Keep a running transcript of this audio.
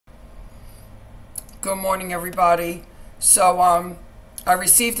Good morning, everybody. So, I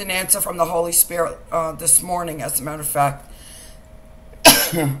received an answer from the Holy Spirit this morning, as a matter of fact.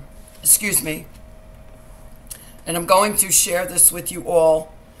 Excuse me. And I'm going to share this with you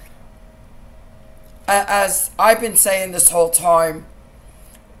all. As I've been saying this whole time,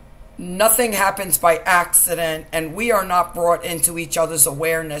 nothing happens by accident, and we are not brought into each other's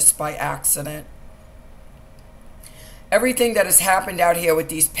awareness by accident. Everything that has happened out here with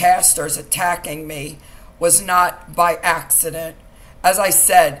these pastors attacking me was not by accident. As I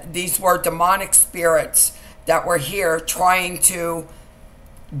said, these were demonic spirits that were here trying to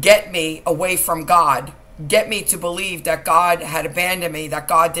get me away from God, get me to believe that God had abandoned me, that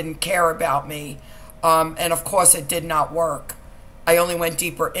God didn't care about me. And of course, it did not work. I only went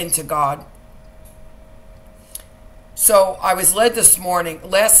deeper into God. So I was led this morning.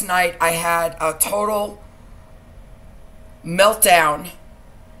 Last night, I had a total meltdown,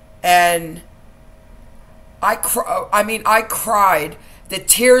 and I cried. The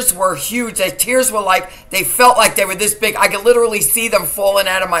tears were huge. The tears were like, they felt like they were this big. I could literally see them falling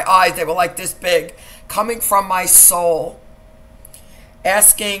out of my eyes. They were like this big, coming from my soul,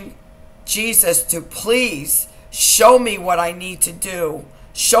 asking Jesus to please show me what I need to do.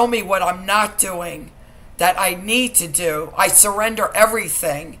 Show me what I'm not doing that I need to do. I surrender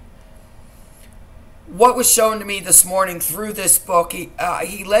everything. What was shown to me this morning through this book,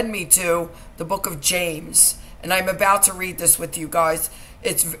 he led me to the book of James, and I'm about to read this with you guys.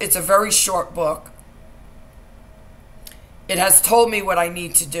 It's a very short book. It has told me what I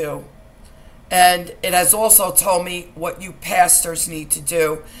need to do, and it has also told me what you pastors need to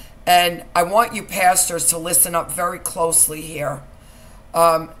do. And I want you pastors to listen up very closely here.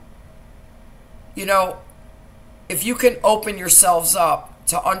 If you can open yourselves up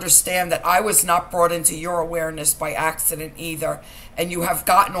to understand that I was not brought into your awareness by accident either, and you have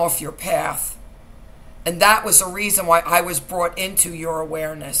gotten off your path. And that was the reason why I was brought into your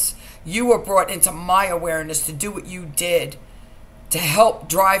awareness. You were brought into my awareness to do what you did, to help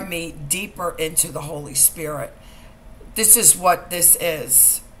drive me deeper into the Holy Spirit. This is what this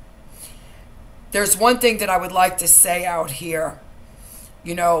is. There's one thing that I would like to say out here.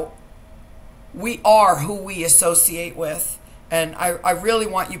 We are who we associate with. And I really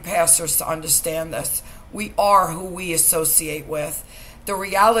want you pastors to understand this. We are who we associate with. The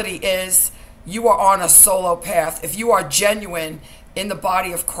reality is you are on a solo path. If you are genuine in the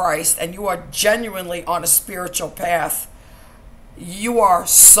body of Christ and you are genuinely on a spiritual path, you are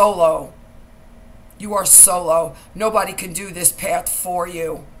solo. You are solo. Nobody can do this path for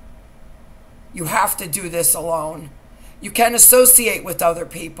you. You have to do this alone. You can associate with other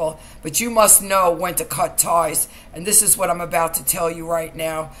people, but you must know when to cut ties. And this is what I'm about to tell you right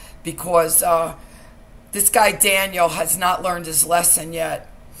now, because this guy Daniel has not learned his lesson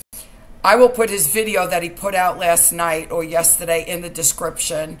yet. I will put his video that he put out last night or yesterday in the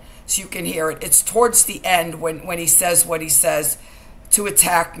description so you can hear it. It's towards the end when he says what he says to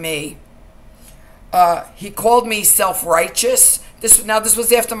attack me. He called me self-righteous. This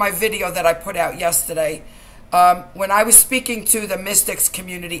was after my video that I put out yesterday. When I was speaking to the mystics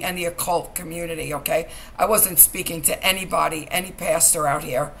community and the occult community, okay? I wasn't speaking to anybody, any pastor out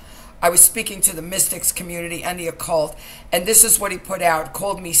here. I was speaking to the mystics community and the occult. And this is what he put out,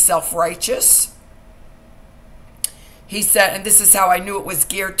 called me self-righteous. He said, and this is how I knew it was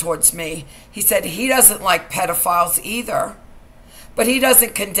geared towards me. He said he doesn't like pedophiles either, but he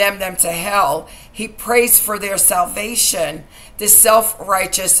doesn't condemn them to hell. He prays for their salvation, this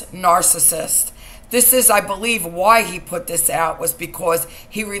self-righteous narcissist. This is, I believe, why he put this out, was because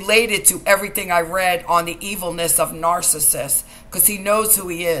he related to everything I read on the evilness of narcissists, because he knows who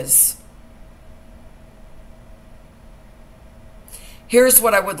he is. Here's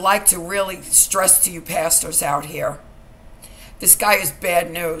what I would like to really stress to you pastors out here. This guy is bad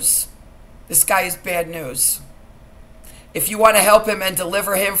news. This guy is bad news. If you want to help him and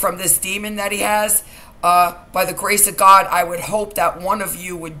deliver him from this demon that he has, by the grace of God, I would hope that one of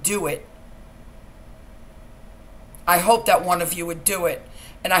you would do it. I hope that one of you would do it.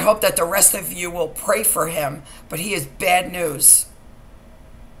 And I hope that the rest of you will pray for him. But he is bad news.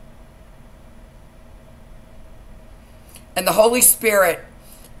 And the Holy Spirit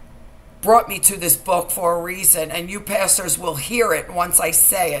brought me to this book for a reason. And you pastors will hear it once I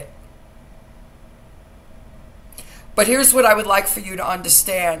say it. But here's what I would like for you to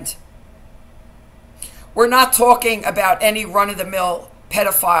understand. We're not talking about any run-of-the-mill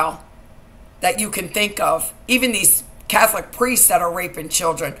pedophile that you can think of. Even these Catholic priests that are raping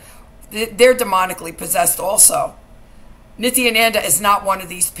children, they're demonically possessed also. Nityananda is not one of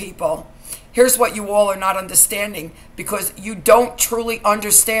these people. Here's what you all are not understanding, because you don't truly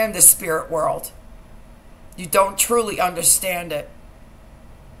understand the spirit world. You don't truly understand it.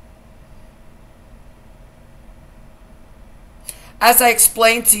 As I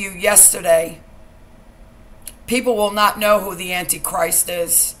explained to you yesterday, people will not know who the Antichrist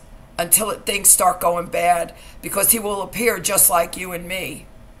is until things start going bad, because he will appear just like you and me.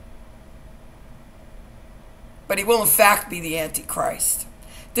 But he will in fact be the Antichrist.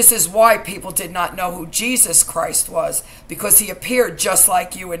 This is why people did not know who Jesus Christ was, because he appeared just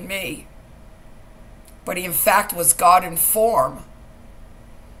like you and me. But he in fact was God in form.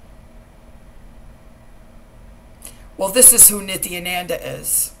 Well, this is who Nityananda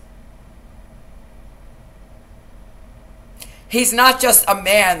is. He's not just a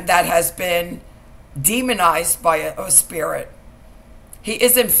man that has been demonized by a spirit. He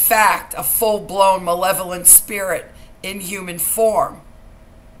is in fact a full-blown malevolent spirit in human form.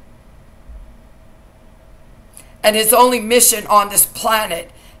 And his only mission on this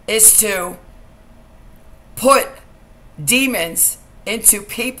planet is to put demons into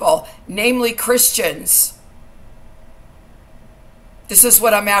people, namely Christians. This is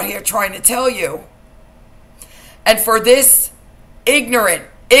what I'm out here trying to tell you. And for this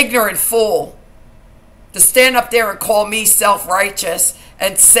ignorant fool to stand up there and call me self-righteous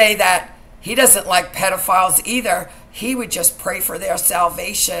and say that he doesn't like pedophiles either, he would just pray for their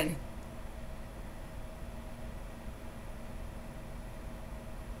salvation.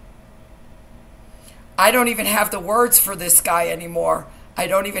 I don't even have the words for this guy anymore. I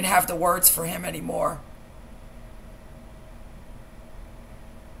don't even have the words for him anymore.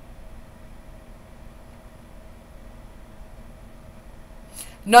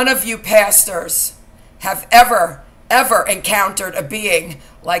 None of you pastors have ever encountered a being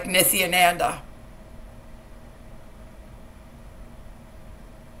like Nityananda.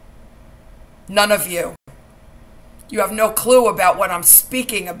 None of you. You have no clue about what I'm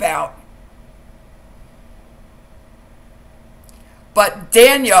speaking about. But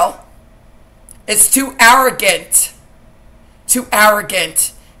Daniel is too arrogant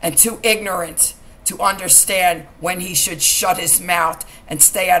and too ignorant to understand when he should shut his mouth and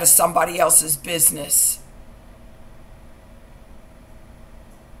stay out of somebody else's business.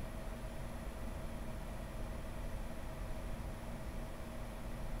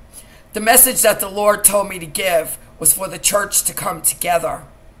 The message that the Lord told me to give was for the church to come together.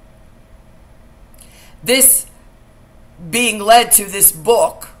 This being led to this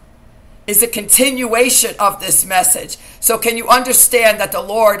book is a continuation of this message. So can you understand that the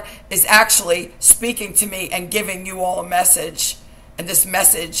Lord is actually speaking to me and giving you all a message? And this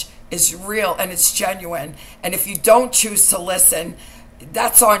message is real and it's genuine. And if you don't choose to listen,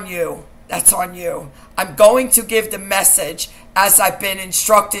 that's on you. That's on you. I'm going to give the message as I've been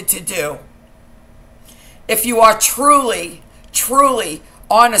instructed to do. If you are truly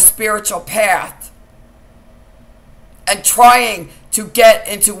on a spiritual path and trying to get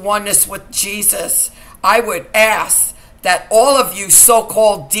into oneness with Jesus, I would ask that all of you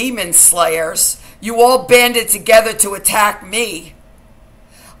so-called demon slayers, you all banded together to attack me.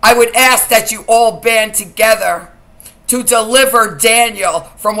 I would ask that you all band together to deliver Daniel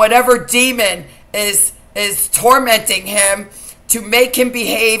from whatever demon is tormenting him, to make him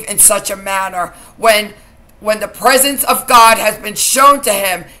behave in such a manner when the presence of God has been shown to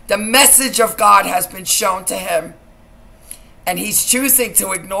him, the message of God has been shown to him, and he's choosing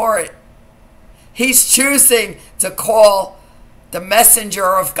to ignore it. He's choosing to call the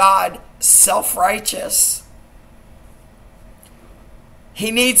messenger of God self-righteous.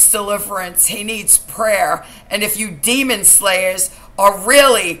 He needs deliverance. He needs prayer. And if you demon slayers are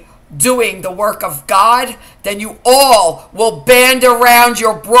really doing the work of God, then you all will band around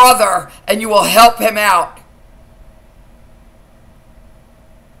your brother and you will help him out.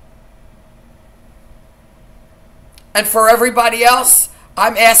 And for everybody else,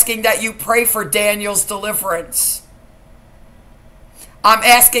 I'm asking that you pray for Daniel's deliverance. I'm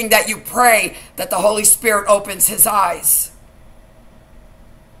asking that you pray that the Holy Spirit opens his eyes.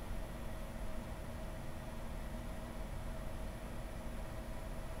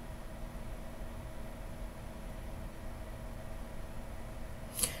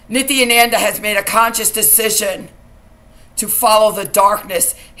 Nityananda has made a conscious decision to follow the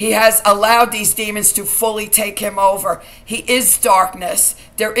darkness. He has allowed these demons to fully take him over. He is darkness.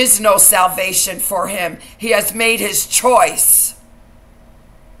 There is no salvation for him. He has made his choice.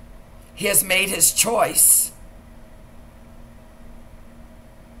 He has made his choice.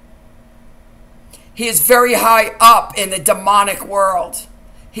 He is very high up in the demonic world.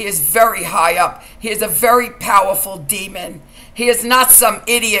 He is very high up. He is a very powerful demon. He is not some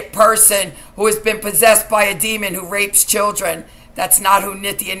idiot person who has been possessed by a demon who rapes children. That's not who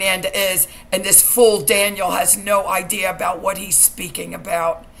Nityananda is. And this fool Daniel has no idea about what he's speaking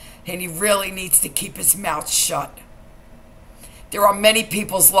about. And he really needs to keep his mouth shut. There are many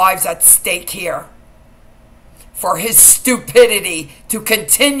people's lives at stake here for his stupidity to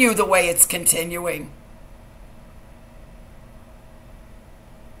continue the way it's continuing.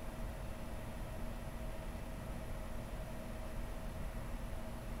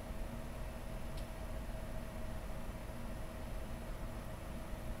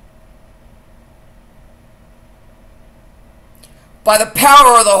 By the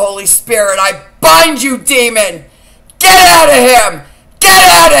power of the Holy Spirit, I bind you, demon. Get out of him. Get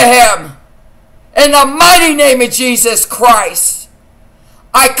out of him. In the mighty name of Jesus Christ.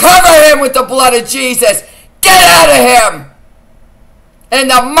 I cover him with the blood of Jesus. Get out of him. In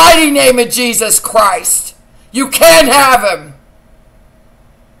the mighty name of Jesus Christ. You can't have him.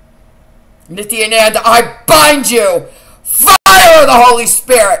 Nityananda, I bind you. Fire of the Holy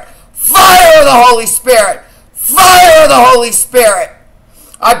Spirit. Fire of the Holy Spirit. Fire of the Holy Spirit.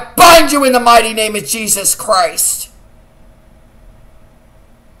 I bind you in the mighty name of Jesus Christ.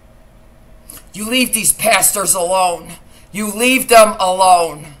 You leave these pastors alone. You leave them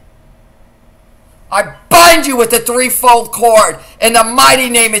alone. I bind you with the threefold cord in the mighty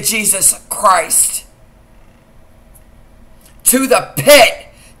name of Jesus Christ. To the pit.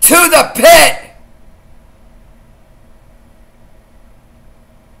 To the pit.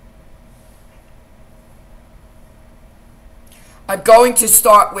 I'm going to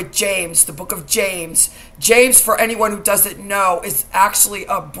start with James, the book of James. James, for anyone who doesn't know, is actually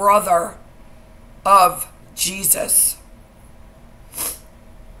a brother of Jesus.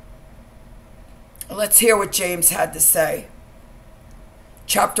 Let's hear what James had to say.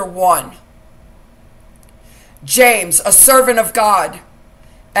 Chapter 1. James, a servant of God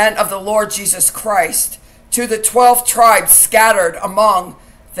and of the Lord Jesus Christ, to the 12 tribes scattered among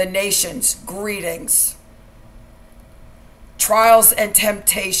the nations, greetings. Trials and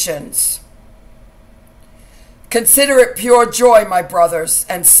temptations. Consider it pure joy, my brothers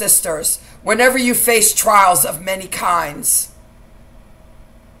and sisters, whenever you face trials of many kinds,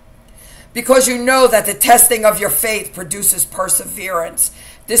 because you know that the testing of your faith produces perseverance.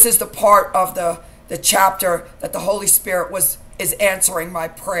 This is the part of the chapter that the Holy Spirit is answering my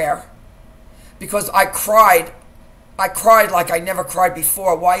prayer, because I cried like I never cried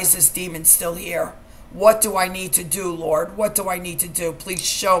before. Why is this demon still here? What do I need to do, Lord? What do I need to do? Please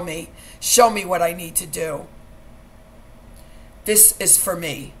show me. Show me what I need to do. This is for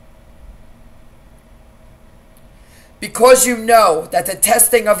me. Because you know that the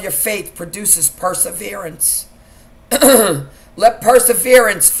testing of your faith produces perseverance. Let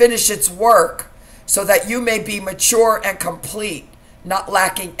perseverance finish its work so that you may be mature and complete, not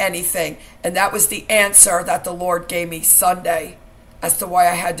lacking anything. And that was the answer that the Lord gave me Sunday as to why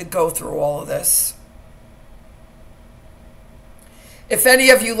I had to go through all of this. If any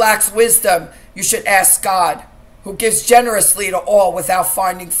of you lacks wisdom, you should ask God, who gives generously to all without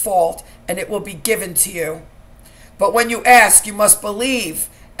finding fault, and it will be given to you. But when you ask, you must believe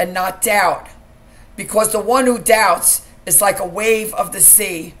and not doubt, because the one who doubts is like a wave of the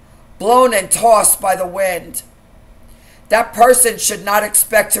sea, blown and tossed by the wind. That person should not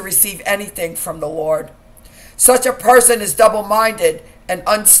expect to receive anything from the Lord. Such a person is double-minded and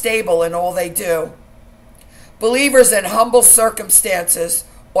unstable in all they do. Believers in humble circumstances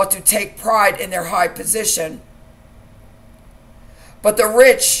ought to take pride in their high position. But the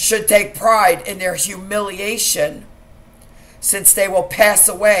rich should take pride in their humiliation, since they will pass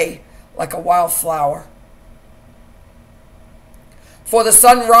away like a wildflower. For the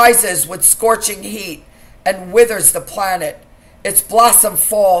sun rises with scorching heat and withers the planet. Its blossom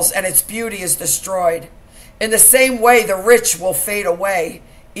falls and its beauty is destroyed. In the same way, the rich will fade away,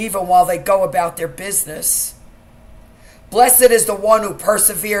 even while they go about their business. Blessed is the one who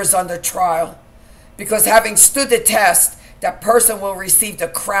perseveres under trial, because having stood the test, that person will receive the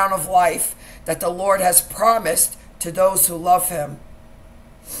crown of life that the Lord has promised to those who love him.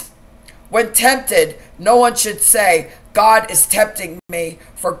 When tempted, no one should say, God is tempting me,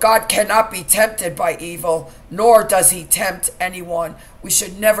 for God cannot be tempted by evil, nor does he tempt anyone. We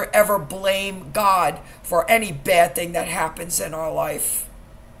should never ever blame God for any bad thing that happens in our life.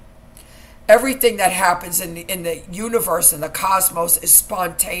 Everything that happens in the universe and the cosmos is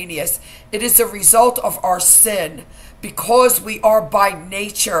spontaneous. It is a result of our sin. Because we are by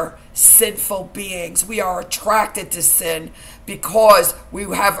nature sinful beings, we are attracted to sin because we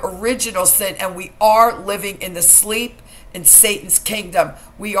have original sin, and we are living in the sleep in Satan's kingdom.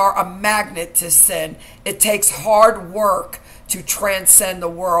 We are a magnet to sin. It takes hard work to transcend the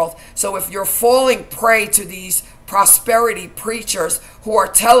world. So if you're falling prey to these prosperity preachers who are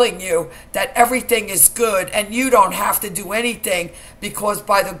telling you that everything is good and you don't have to do anything because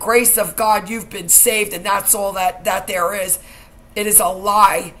by the grace of God you've been saved and that's all that there is. It is a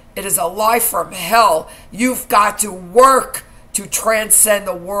lie. It is a lie from hell. You've got to work to transcend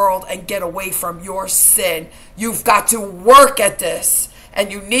the world and get away from your sin. You've got to work at this,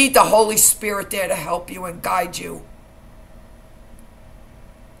 and you need the Holy Spirit there to help you and guide you.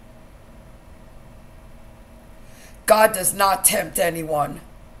 God does not tempt anyone,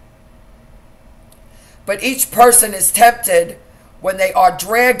 but each person is tempted when they are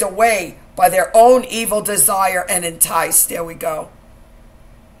dragged away by their own evil desire and enticed. There we go.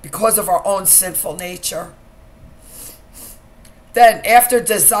 Because of our own sinful nature. Then after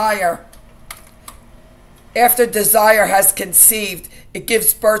desire has conceived, it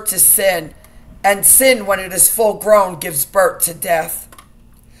gives birth to sin. And sin, when it is full grown, gives birth to death.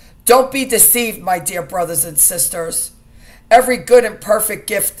 Don't be deceived, my dear brothers and sisters. Every good and perfect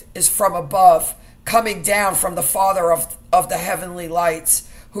gift is from above, coming down from the Father of the heavenly lights,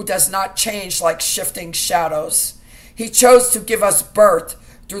 who does not change like shifting shadows. He chose to give us birth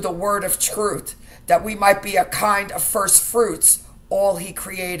through the word of truth, that we might be a kind of first fruits, all he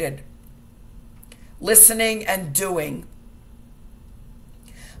created. Listening and doing.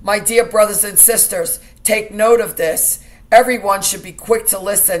 My dear brothers and sisters, take note of this. Everyone should be quick to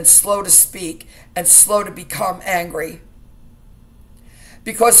listen, slow to speak, and slow to become angry.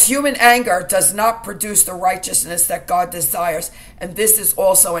 Because human anger does not produce the righteousness that God desires. And this is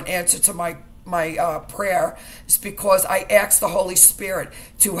also an answer to my prayer. It's because I ask the Holy Spirit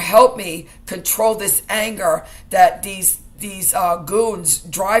to help me control this anger that these goons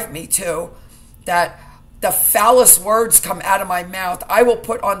drive me to, that the foulest words come out of my mouth. I will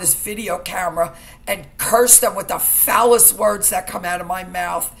put on this video camera and curse them with the foulest words that come out of my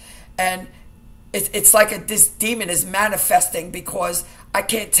mouth. And it's like this demon is manifesting because I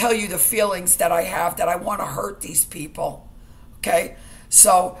can't tell you the feelings that I have, that I want to hurt these people. Okay?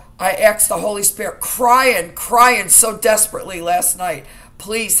 So I asked the Holy Spirit, crying so desperately last night.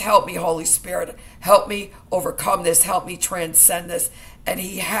 Please help me, Holy Spirit. Help me overcome this. Help me transcend this. And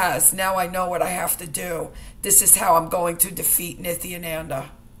he has. Now I know what I have to do. This is how I'm going to defeat Nithyananda.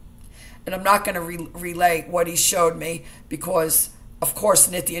 And I'm not going to relay what he showed me because, of course,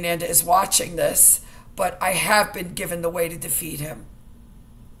 Nithyananda is watching this. But I have been given the way to defeat him.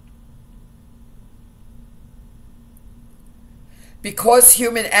 Because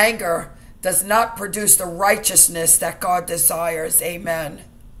human anger does not produce the righteousness that God desires. Amen.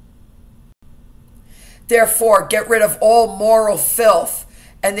 Therefore, get rid of all moral filth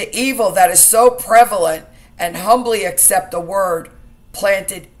and the evil that is so prevalent, and humbly accept the word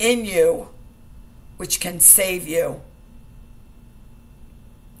planted in you, which can save you.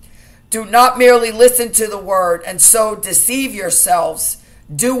 Do not merely listen to the word and so deceive yourselves.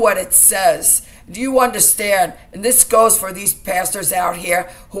 Do what it says. Do you understand? And this goes for these pastors out here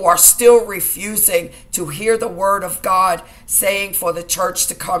who are still refusing to hear the word of God saying for the church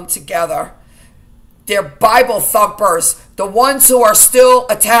to come together. They're Bible thumpers. The ones who are still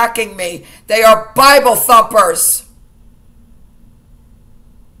attacking me, they are Bible thumpers.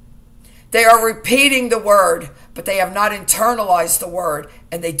 They are repeating the word, but they have not internalized the word,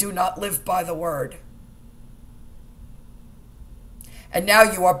 and they do not live by the word. And now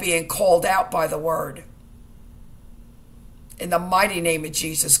you are being called out by the word. In the mighty name of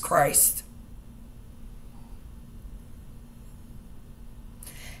Jesus Christ.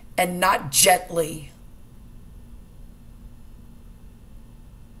 And not gently.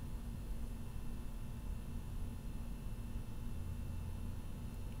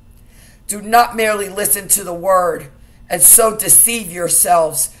 Do not merely listen to the word and so deceive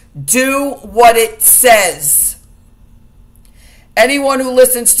yourselves. Do what it says. Anyone who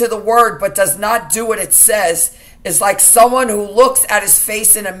listens to the word but does not do what it says is like someone who looks at his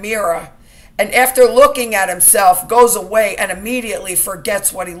face in a mirror and after looking at himself goes away and immediately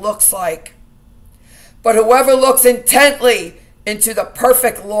forgets what he looks like. But whoever looks intently into the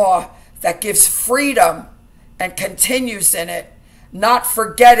perfect law that gives freedom and continues in it, not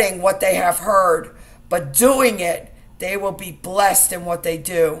forgetting what they have heard, but doing it, they will be blessed in what they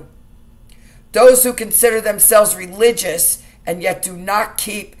do. Those who consider themselves religious and yet do not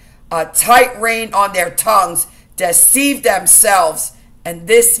keep a tight rein on their tongues deceive themselves. And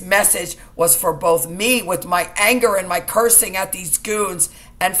this message was for both me with my anger and my cursing at these goons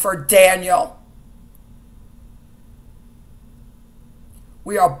and for Daniel.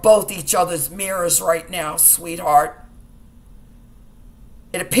 We are both each other's mirrors right now, sweetheart.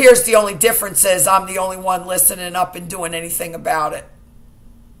 It appears the only difference is I'm the only one listening up and doing anything about it.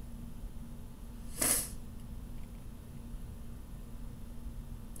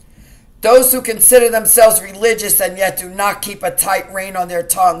 Those who consider themselves religious and yet do not keep a tight rein on their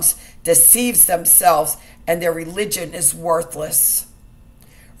tongues deceives themselves, and their religion is worthless.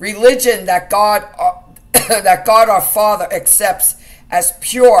 Religion that God our Father accepts as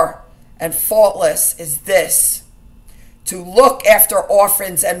pure and faultless is this: to look after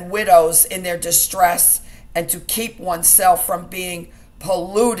orphans and widows in their distress, and to keep oneself from being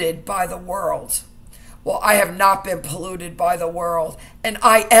polluted by the world. Well, I have not been polluted by the world, and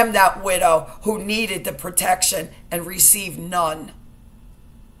I am that widow who needed the protection and received none.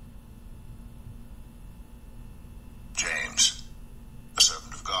 James, a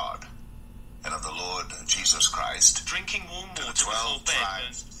servant of God and of the Lord Jesus Christ, drinking warm to the water 12 before bed.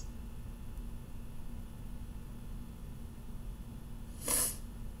 tribes.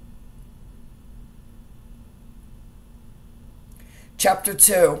 Chapter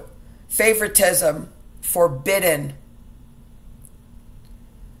 2, favoritism forbidden.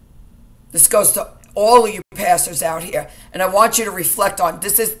 This goes to all of you pastors out here, and I want you to reflect on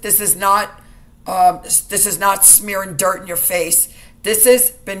this. This is not smearing dirt in your face. This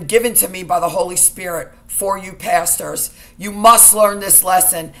has been given to me by the Holy Spirit for you pastors. You must learn this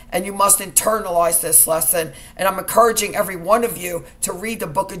lesson, and you must internalize this lesson. And I'm encouraging every one of you to read the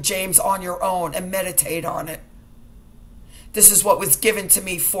book of James on your own and meditate on it. This is what was given to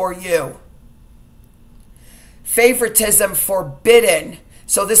me for you. Favoritism forbidden.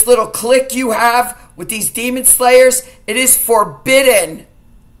 So this little clique you have with these demon slayers, it is forbidden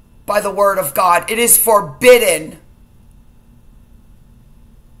by the word of God. It is forbidden.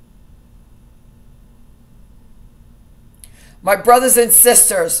 My brothers and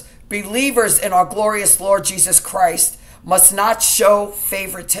sisters, believers in our glorious Lord Jesus Christ, must not show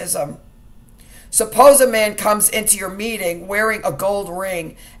favoritism. Suppose a man comes into your meeting wearing a gold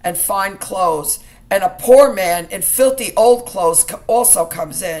ring and fine clothes, and a poor man in filthy old clothes also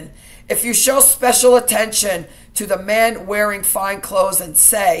comes in. If you show special attention to the man wearing fine clothes and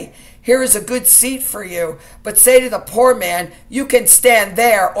say, "Here is a good seat for you," but say to the poor man, "You can stand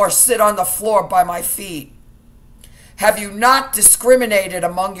there or sit on the floor by my feet," have you not discriminated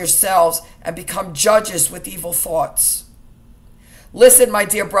among yourselves and become judges with evil thoughts? Listen, my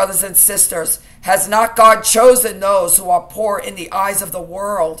dear brothers and sisters, has not God chosen those who are poor in the eyes of the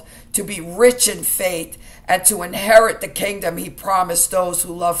world to be rich in faith and to inherit the kingdom he promised those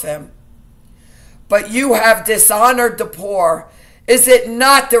who love him? But you have dishonored the poor. Is it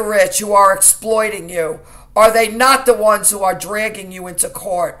not the rich who are exploiting you? Are they not the ones who are dragging you into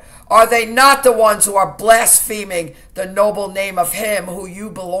court? Are they not the ones who are blaspheming the noble name of him who you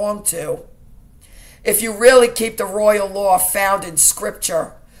belong to? If you really keep the royal law found in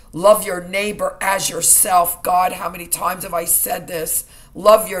Scripture, love your neighbor as yourself. God, how many times have I said this?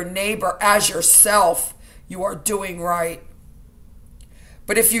 Love your neighbor as yourself. You are doing right.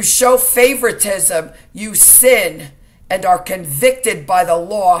 But if you show favoritism, you sin and are convicted by the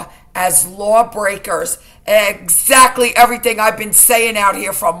law as lawbreakers. Exactly everything I've been saying out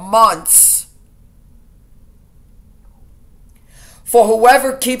here for months. For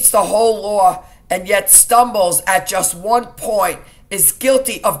whoever keeps the whole law and yet stumbles at just one point is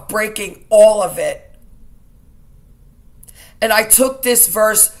guilty of breaking all of it. And I took this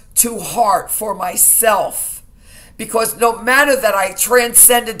verse to heart for myself, because no matter that I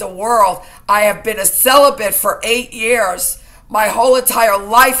transcended the world, I have been a celibate for 8 years. My whole entire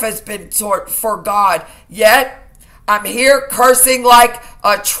life has been for God. Yet, I'm here cursing like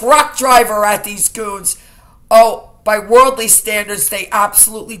a truck driver at these goons. Oh, by worldly standards, they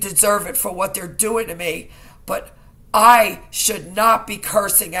absolutely deserve it for what they're doing to me. But I should not be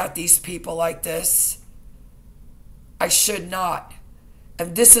cursing at these people like this. I should not.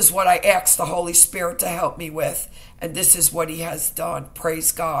 And this is what I asked the Holy Spirit to help me with. And this is what he has done.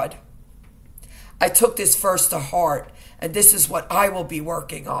 Praise God. I took this verse to heart. And this is what I will be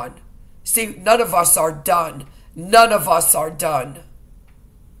working on. See, none of us are done. None of us are done.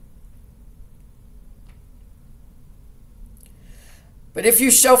 But if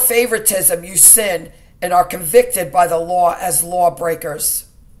you show favoritism, you sin and are convicted by the law as lawbreakers.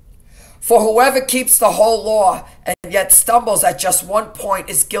 For whoever keeps the whole law and yet stumbles at just one point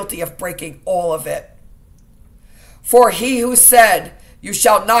is guilty of breaking all of it. For he who said, "You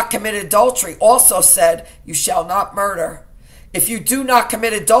shall not commit adultery," also said, "You shall not murder." If you do not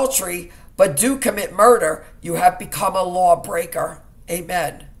commit adultery, but do commit murder, you have become a lawbreaker.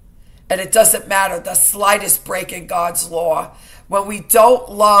 Amen. And it doesn't matter the slightest break in God's law. When we don't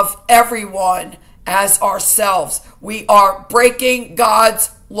love everyone as ourselves, we are breaking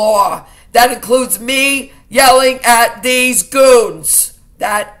God's law. That includes me yelling at these goons.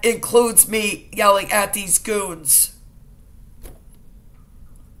 That includes me yelling at these goons.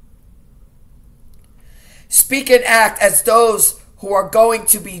 Speak and act as those who are going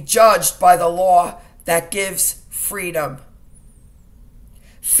to be judged by the law that gives freedom.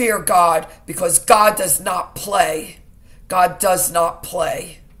 Fear God, because God does not play. God does not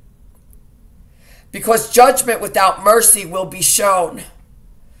play. Because judgment without mercy will be shown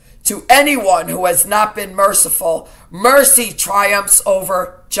to anyone who has not been merciful. Mercy triumphs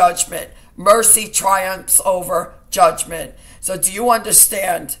over judgment. Mercy triumphs over judgment. So do you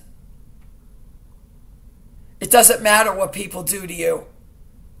understand? It doesn't matter what people do to you.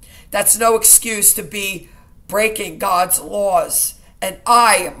 That's no excuse to be breaking God's laws. And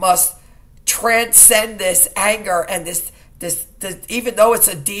I must transcend this anger and this, even though it's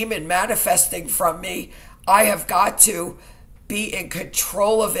a demon manifesting from me, I have got to be in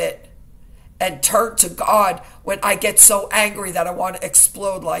control of it and turn to God when I get so angry that I want to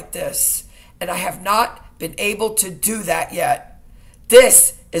explode like this. And I have not been able to do that yet.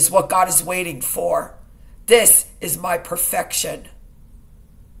 This is what God is waiting for. This is my perfection.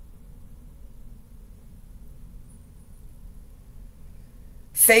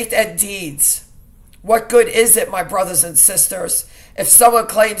 Faith and deeds. What good is it, my brothers and sisters, if someone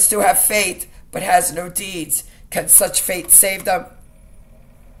claims to have faith but has no deeds? Can such faith save them?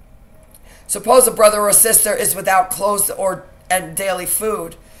 Suppose a brother or sister is without clothes and daily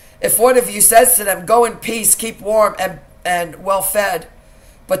food. If one of you says to them, go in peace, keep warm and well fed,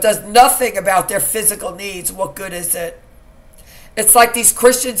 but does nothing about their physical needs, what good is it? It's like these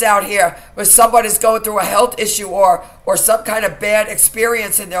Christians out here, where somebody's going through a health issue or some kind of bad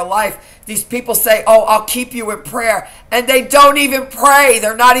experience in their life. These people say, oh, I'll keep you in prayer. And they don't even pray.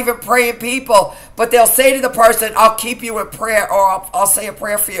 They're not even praying people. But they'll say to the person, I'll keep you in prayer, or I'll say a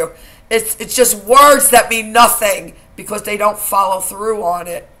prayer for you. It's just words that mean nothing because they don't follow through on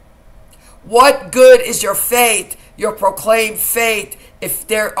it. What good is your faith, your proclaimed faith, if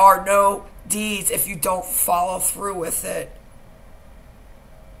there are no deeds, if you don't follow through with it?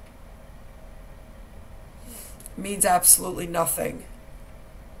 It means absolutely nothing.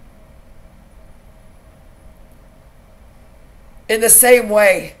 In the same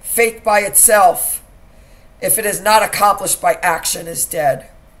way, faith by itself, if it is not accomplished by action, is dead.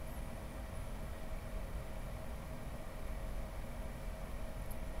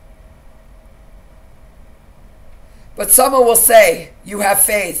 But someone will say, you have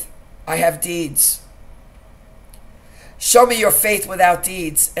faith, I have deeds. Show me your faith without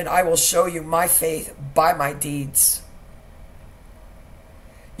deeds, and I will show you my faith by my deeds.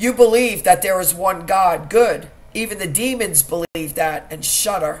 You believe that there is one God. Good. Even the demons believe that and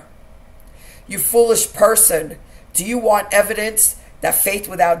shudder. You foolish person, do you want evidence that faith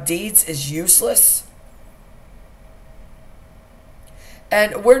without deeds is useless?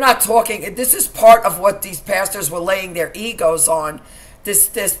 And we're not talking, this is part of what these pastors were laying their egos on.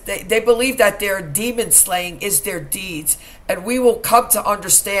 They believe that their demon slaying is their deeds. And we will come to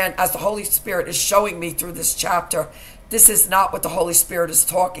understand, as the Holy Spirit is showing me through this chapter, this is not what the Holy Spirit is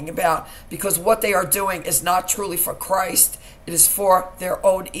talking about, because what they are doing is not truly for Christ. It is for their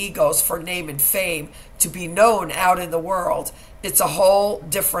own egos, for name and fame, to be known out in the world. It's a whole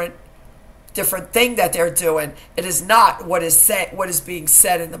different thing that they're doing. It is not what is being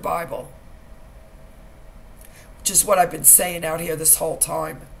said in the Bible, which is what I've been saying out here this whole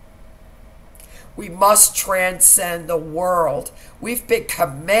time. We must transcend the world. We've been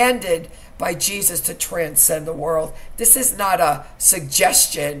commanded by Jesus to transcend the world. This is not a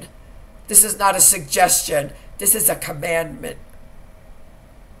suggestion. This is not a suggestion. This is a commandment.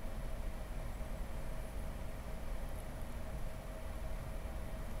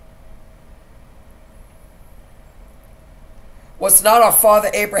 Was not our father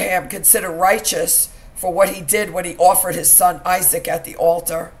Abraham considered righteous for what he did when he offered his son Isaac at the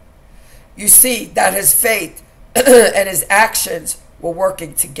altar? You see that his faith and his actions were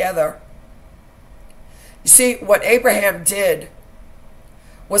working together. You see, what Abraham did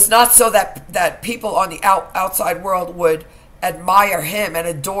was not so that people on the outside world would admire him and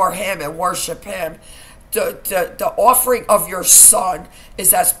adore him and worship him. The offering of your son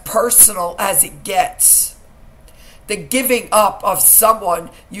is as personal as it gets. The giving up of someone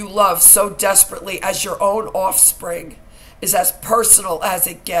you love so desperately as your own offspring is as personal as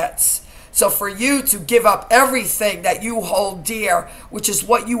it gets. So for you to give up everything that you hold dear, which is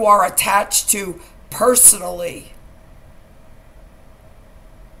what you are attached to personally.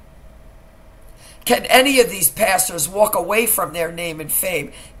 Can any of these pastors walk away from their name and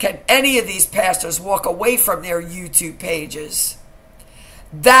fame? Can any of these pastors walk away from their YouTube pages?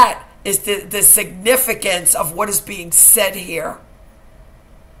 That is the significance of what is being said here.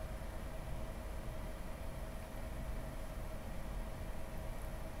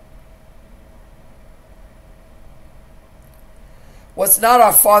 Was not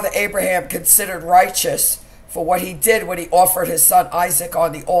our father Abraham considered righteous for what he did when he offered his son Isaac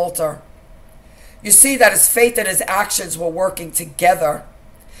on the altar? You see that his faith and his actions were working together,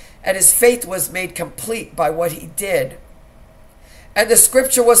 and his faith was made complete by what he did. And the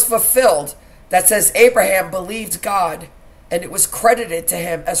scripture was fulfilled that says Abraham believed God, and it was credited to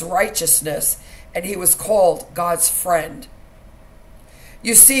him as righteousness, and he was called God's friend.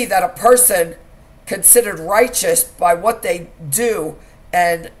 You see that a person considered righteous by what they do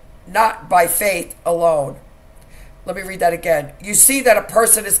and not by faith alone. Let me read that again. You see that a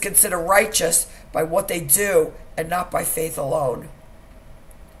person is considered righteous by what they do and not by faith alone.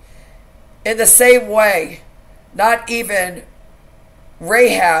 In the same way, not even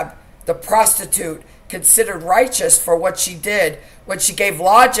Rahab, the prostitute, considered righteous for what she did when she gave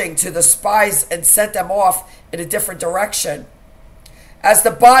lodging to the spies and sent them off in a different direction. As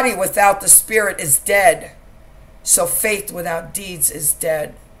the body without the spirit is dead, so faith without deeds is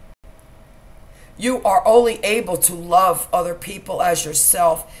dead. You are only able to love other people as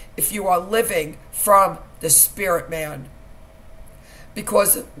yourself if you are living from the spirit man.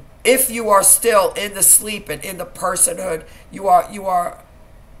 Because if you are still in the sleep and in the personhood, you are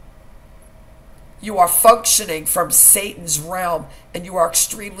functioning from Satan's realm, and you are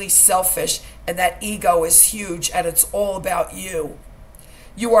extremely selfish, and that ego is huge, and it's all about you.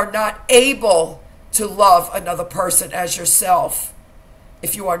 You are not able to love another person as yourself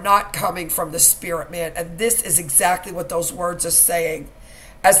if you are not coming from the spirit man. And this is exactly what those words are saying.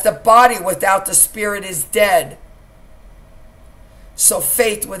 As the body without the spirit is dead, so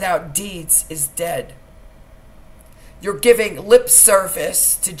faith without deeds is dead. You're giving lip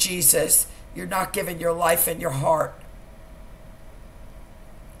service to Jesus. You're not giving your life and your heart.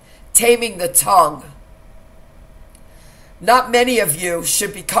 Taming the tongue. Not many of you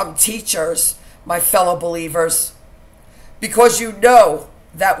should become teachers, my fellow believers, because you know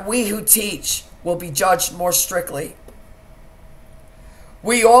that we who teach will be judged more strictly.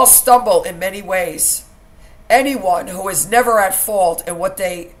 We all stumble in many ways. Anyone who is never at fault in what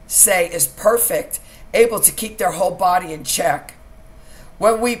they say is perfect, able to keep their whole body in check.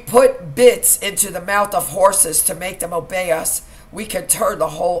 When we put bits into the mouth of horses to make them obey us, we can turn the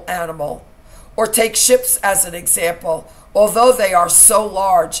whole animal. Or take ships as an example. Although they are so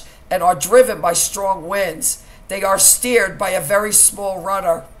large and are driven by strong winds, they are steered by a very small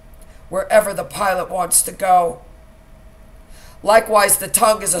rudder wherever the pilot wants to go. Likewise, the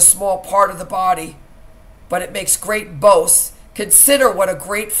tongue is a small part of the body, but it makes great boasts. Consider what a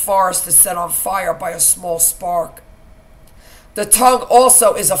great forest is set on fire by a small spark. The tongue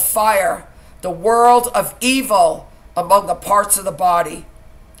also is a fire, the world of evil among the parts of the body.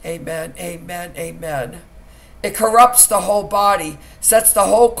 Amen, amen, amen. It corrupts the whole body, sets the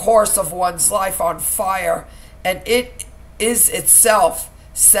whole course of one's life on fire, and it is itself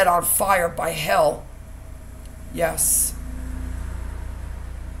set on fire by hell. Yes.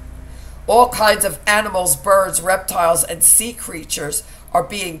 All kinds of animals, birds, reptiles, and sea creatures are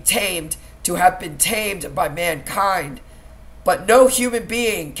being tamed to have been tamed by mankind. But no human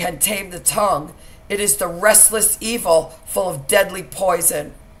being can tame the tongue. It is the restless evil full of deadly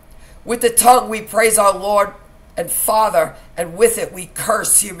poison. With the tongue we praise our Lord and Father, and with it we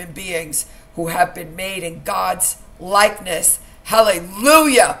curse human beings who have been made in God's likeness.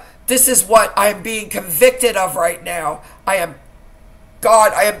 Hallelujah! This is what I am being convicted of right now. I am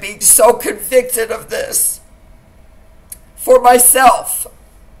being so convicted of this for myself.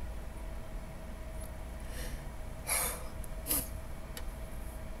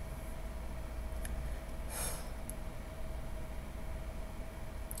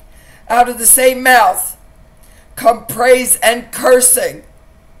 Out of the same mouth come praise and cursing.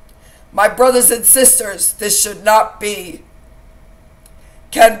 My brothers and sisters, this should not be.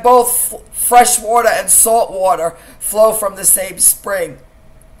 Can both fresh water and salt water flow from the same spring?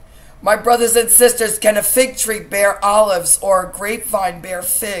 My brothers and sisters, can a fig tree bear olives or a grapevine bear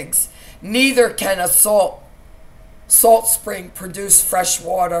figs? Neither can a salt spring produce fresh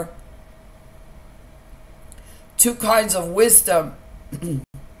water. Two kinds of wisdom.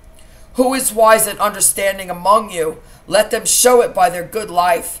 Who is wise and understanding among you? Let them show it by their good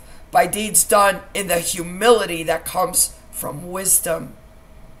life, by deeds done in the humility that comes from wisdom,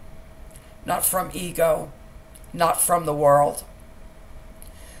 not from ego, not from the world.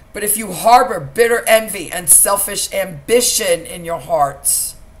 But if you harbor bitter envy and selfish ambition in your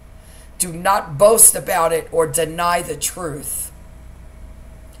hearts, do not boast about it or deny the truth.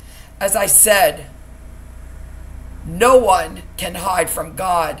 As I said, no one can hide from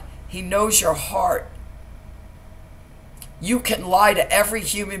God. He knows your heart. You can lie to every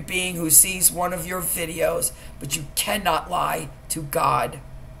human being who sees one of your videos, but you cannot lie to God.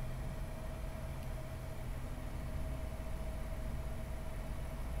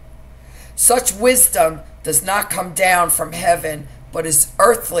 Such wisdom does not come down from heaven, but is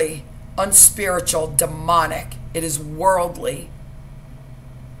earthly, unspiritual, demonic. It is worldly.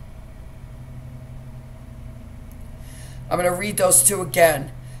 I'm going to read those two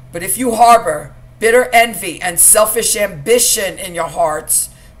again. But if you harbor bitter envy and selfish ambition in your hearts,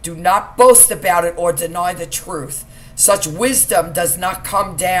 do not boast about it or deny the truth. Such wisdom does not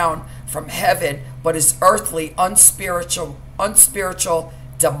come down from heaven, but is earthly, unspiritual,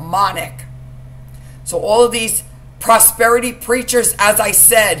 demonic. So all of these prosperity preachers, as I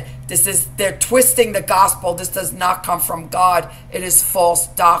said, they're twisting the gospel. This does not come from God. It is false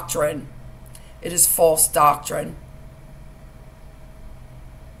doctrine. It is false doctrine.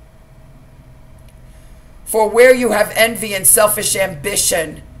 For where you have envy and selfish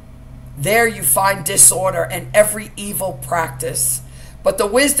ambition, there you find disorder and every evil practice. But the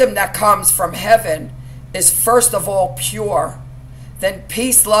wisdom that comes from heaven is first of all pure, then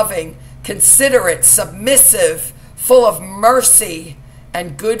peace-loving, considerate, submissive, full of mercy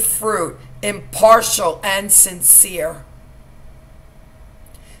and good fruit, impartial and sincere.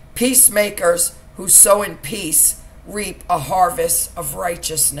 Peacemakers who sow in peace reap a harvest of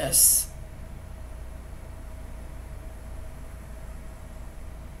righteousness.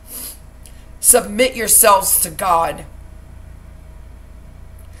 Submit yourselves to God.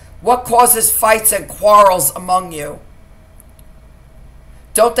 What causes fights and quarrels among you?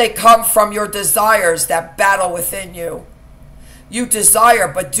 Don't they come from your desires that battle within you? You desire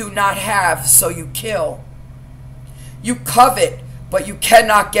but do not have, so you kill. You covet, but you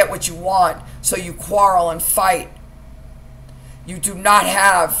cannot get what you want, so you quarrel and fight. You do not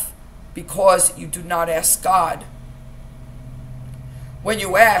have because you do not ask God. When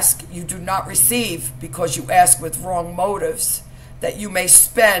you ask, you do not receive because you ask with wrong motives, that you may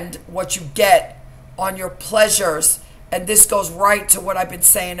spend what you get on your pleasures. And this goes right to what I've been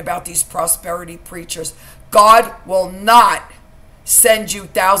saying about these prosperity preachers. God will not send you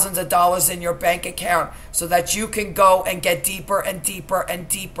thousands of dollars in your bank account so that you can go and get deeper and deeper and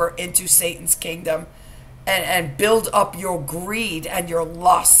deeper into Satan's kingdom and build up your greed and your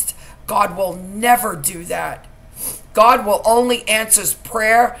lust. God will never do that. God will only answer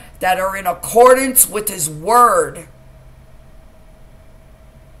prayer that are in accordance with his word.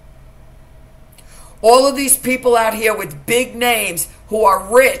 All of these people out here with big names who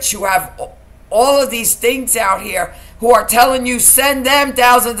are rich, who have all of these things out here, who are telling you send them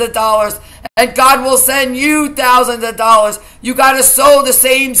thousands of dollars and God will send you thousands of dollars. You got to sow the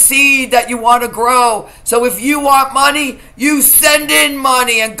same seed that you want to grow. So if you want money, you send in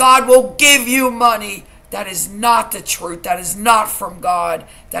money and God will give you money. That is not the truth. That is not from God.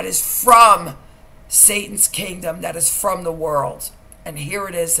 That is from Satan's kingdom. That is from the world. And here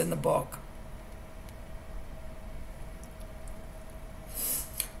it is in the book.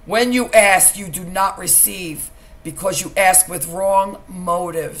 When you ask, you do not receive, because you ask with wrong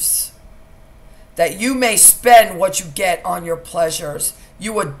motives, that you may spend what you get on your pleasures.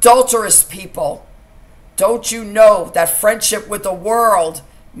 You adulterous people, don't you know that friendship with the world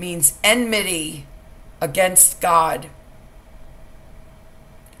means enmity against God?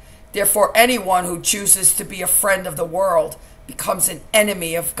 Therefore, anyone who chooses to be a friend of the world becomes an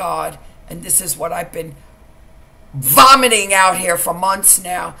enemy of God. And this is what I've been vomiting out here for months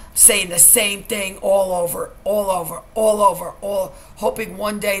now, saying the same thing all over, hoping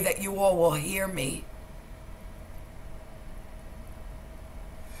one day that you all will hear me.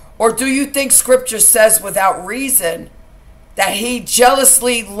 Or do you think Scripture says without reason that he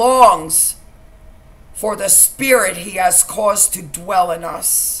jealously longs for the Spirit he has caused to dwell in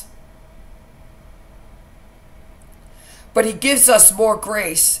us? But he gives us more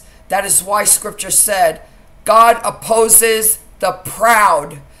grace. That is why Scripture said, God opposes the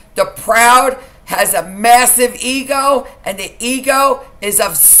proud. The proud has a massive ego, and the ego is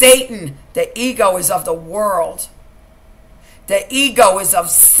of Satan. The ego is of the world. The ego is of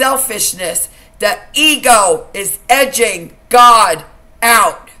selfishness. The ego is edging God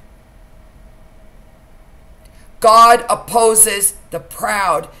out. God opposes the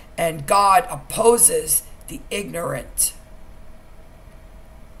proud, and God opposes the ignorant.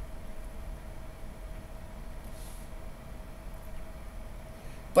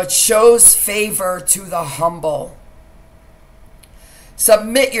 But shows favor to the humble.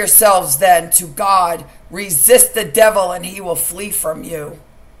 Submit yourselves then to God. Resist the devil and he will flee from you.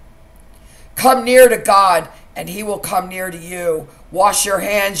 Come near to God and he will come near to you. Wash your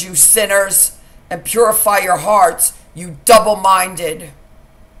hands, you sinners, and purify your hearts, you double-minded.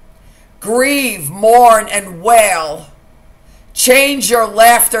 Grieve, mourn, and wail. Change your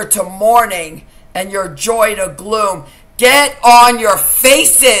laughter to mourning and your joy to gloom. Get on your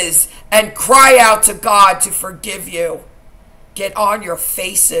faces and cry out to God to forgive you. Get on your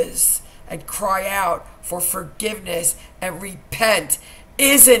faces and cry out for forgiveness and repent.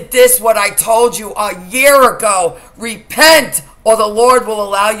 Isn't this what I told you a year ago? Repent, or the Lord will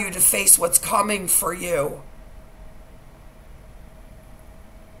allow you to face what's coming for you.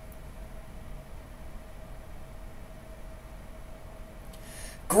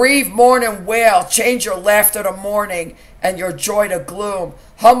 Grieve, mourn, and wail. Change your laughter to mourning and your joy to gloom.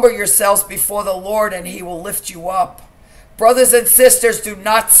 Humble yourselves before the Lord, and he will lift you up. Brothers and sisters, do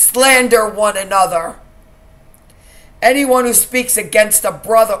not slander one another. Anyone who speaks against a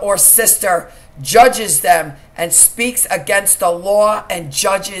brother or sister judges them and speaks against the law and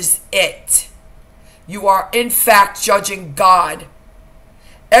judges it. You are in fact judging God.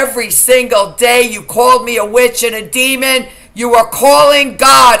 Every single day you called me a witch and a demon, you are calling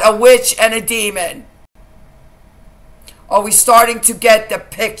God a witch and a demon. Are we starting to get the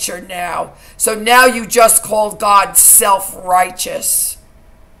picture now? So now you just called God self-righteous.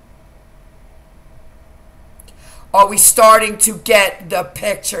 Are we starting to get the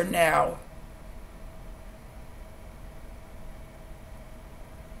picture now?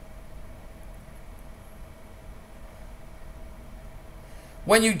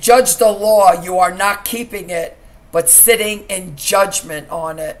 When you judge the law, you are not keeping it, but sitting in judgment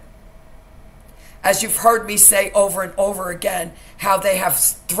on it. As you've heard me say over and over again, how they have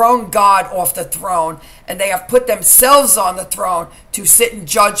thrown God off the throne and they have put themselves on the throne to sit in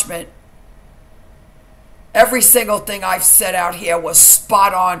judgment. Every single thing I've said out here was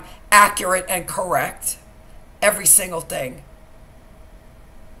spot on, accurate, and correct. Every single thing.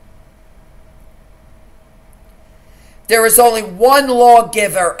 There is only one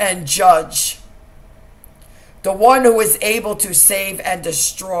lawgiver and judge, the one who is able to save and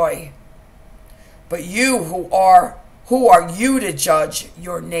destroy. But you who are you to judge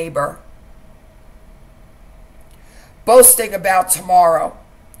your neighbor? Boasting about tomorrow.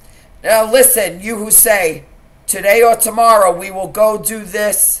 Now listen, you who say, today or tomorrow we will go do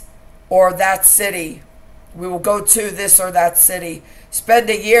this or that city. We will go to this or that city. Spend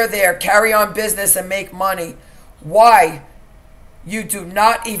a year there, carry on business and make money. Why? You do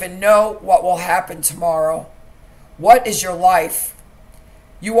not even know what will happen tomorrow. What is your life?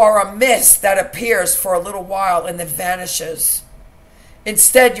 You are a mist that appears for a little while and then vanishes.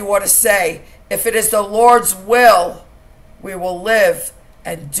 Instead, you ought to say, if it is the Lord's will, we will live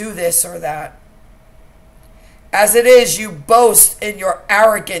and do this or that. As it is, you boast in your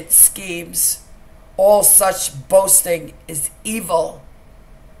arrogant schemes. All such boasting is evil.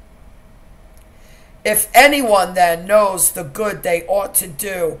 If anyone then knows the good they ought to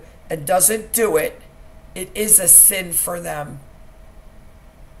do and doesn't do it, it is a sin for them.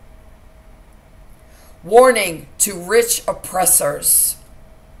 Warning to rich oppressors.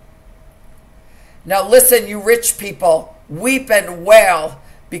 Now listen, you rich people, weep and wail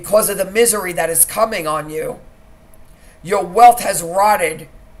because of the misery that is coming on you. Your wealth has rotted,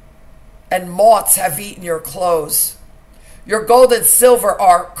 and moths have eaten your clothes. Your gold and silver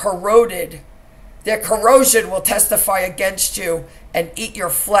are corroded. Their corrosion will testify against you and eat your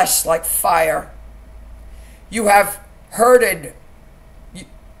flesh like fire. You have hoarded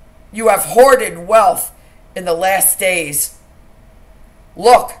wealth in the last days.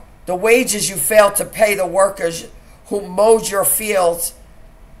 Look, the wages you failed to pay the workers who mowed your fields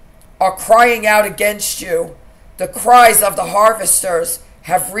are crying out against you. The cries of the harvesters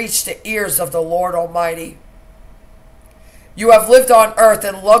have reached the ears of the Lord Almighty. You have lived on earth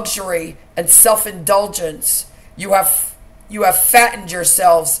in luxury and self-indulgence. You have fattened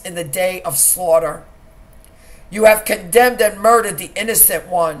yourselves in the day of slaughter. You have condemned and murdered the innocent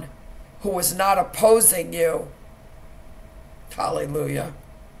one who was not opposing you. Hallelujah.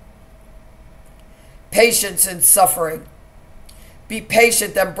 Patience in suffering. Be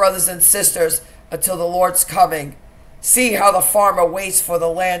patient then, brothers and sisters, until the Lord's coming. See how the farmer waits for the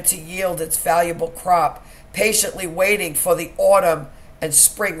land to yield its valuable crop, patiently waiting for the autumn and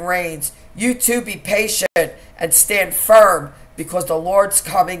spring rains. You too be patient and stand firm, because the Lord's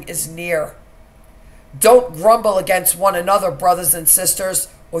coming is near. Don't grumble against one another, brothers and sisters,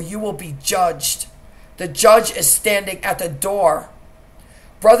 or you will be judged. The judge is standing at the door.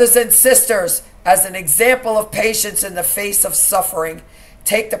 Brothers and sisters, as an example of patience in the face of suffering,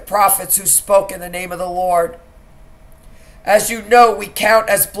 take the prophets who spoke in the name of the Lord. As you know, we count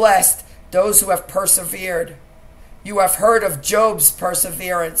as blessed those who have persevered. You have heard of Job's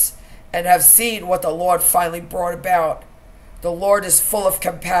perseverance and have seen what the Lord finally brought about. The Lord is full of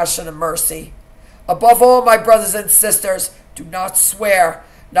compassion and mercy. Above all, my brothers and sisters, do not swear,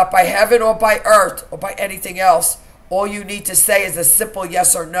 not by heaven or by earth or by anything else. All you need to say is a simple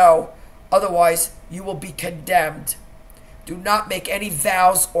yes or no. Otherwise, you will be condemned. Do not make any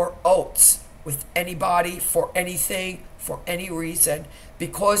vows or oaths with anybody for anything, for any reason.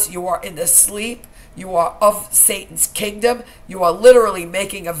 Because you are in the sleep, you are of Satan's kingdom. You are literally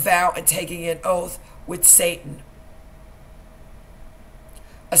making a vow and taking an oath with Satan.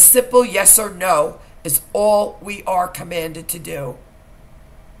 A simple yes or no is all we are commanded to do.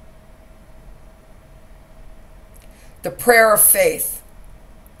 The prayer of faith.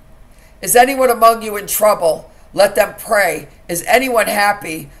 Is anyone among you in trouble? Let them pray. Is anyone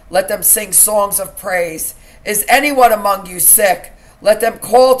happy? Let them sing songs of praise. Is anyone among you sick? Let them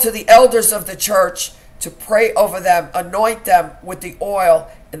call to the elders of the church to pray over them, anoint them with the oil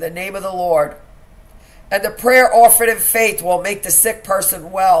in the name of the Lord. And the prayer offered in faith will make the sick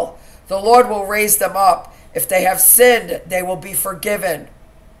person well. The Lord will raise them up. If they have sinned, they will be forgiven.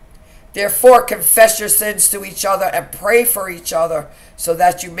 Therefore, confess your sins to each other and pray for each other so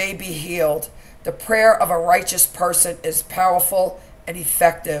that you may be healed. The prayer of a righteous person is powerful and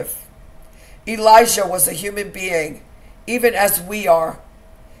effective. Elijah was a human being, even as we are.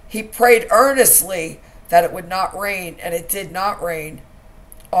 He prayed earnestly that it would not rain, and it did not rain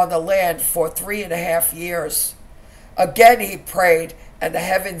on the land for 3.5 years. Again he prayed, and the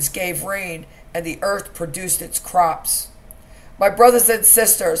heavens gave rain, and the earth produced its crops. My brothers and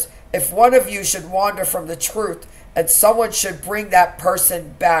sisters, if one of you should wander from the truth, and someone should bring that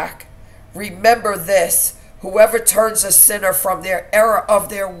person back, remember this: whoever turns a sinner from their error of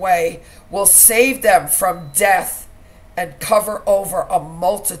their way will save them from death and cover over a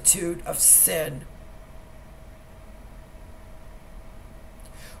multitude of sin.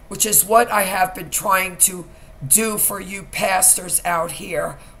 Which is what I have been trying to do for you pastors out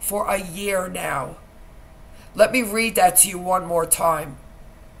here for a year now. Let me read that to you one more time.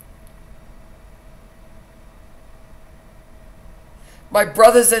 My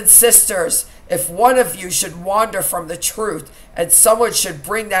brothers and sisters, if one of you should wander from the truth and someone should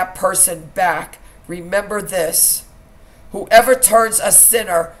bring that person back, remember this: whoever turns a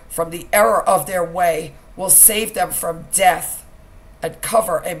sinner from the error of their way will save them from death and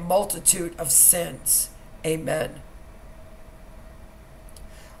cover a multitude of sins. Amen.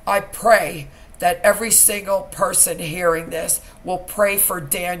 I pray that every single person hearing this will pray for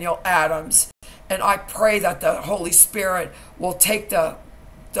Daniel Adams. And I pray that the Holy Spirit will take the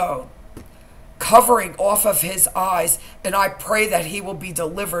covering off of his eyes. And I pray that he will be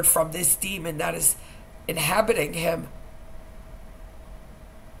delivered from this demon that is inhabiting him.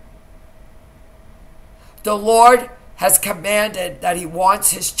 The Lord has commanded that he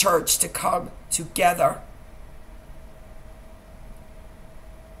wants his church to come together.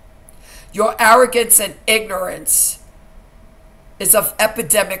 Your arrogance and ignorance is of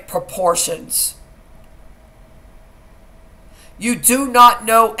epidemic proportions. You do not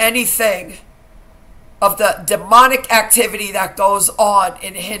know anything of the demonic activity that goes on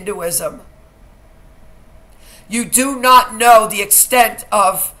in Hinduism. You do not know the extent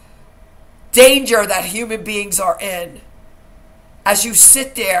of danger that human beings are in. As you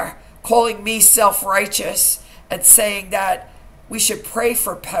sit there calling me self-righteous and saying that we should pray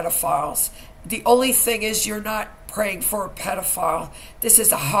for pedophiles, the only thing is you're not praying for a pedophile. This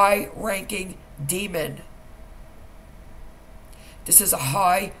is a high-ranking demon. This is a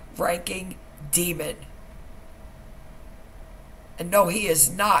high-ranking demon. And no, he is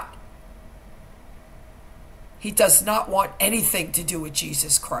not. He does not want anything to do with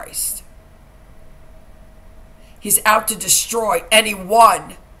Jesus Christ. He's out to destroy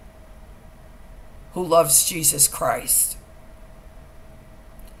anyone who loves Jesus Christ.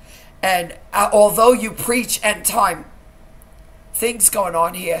 And although you preach end time things going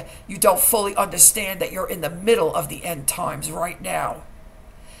on here, you don't fully understand that you're in the middle of the end times right now.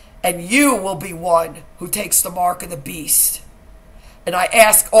 And you will be one who takes the mark of the beast. And I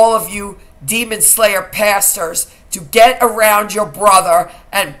ask all of you demon slayer pastors to get around your brother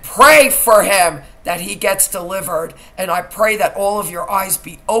and pray for him that he gets delivered. And I pray that all of your eyes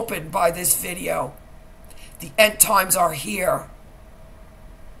be opened by this video. The end times are here.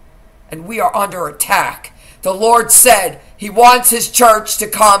 And we are under attack. The Lord said he wants his church to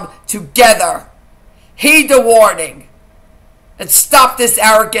come together. Heed the warning. And stop this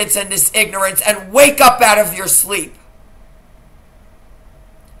arrogance and this ignorance and wake up out of your sleep.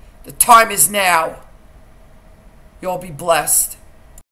 The time is now. You'll be blessed.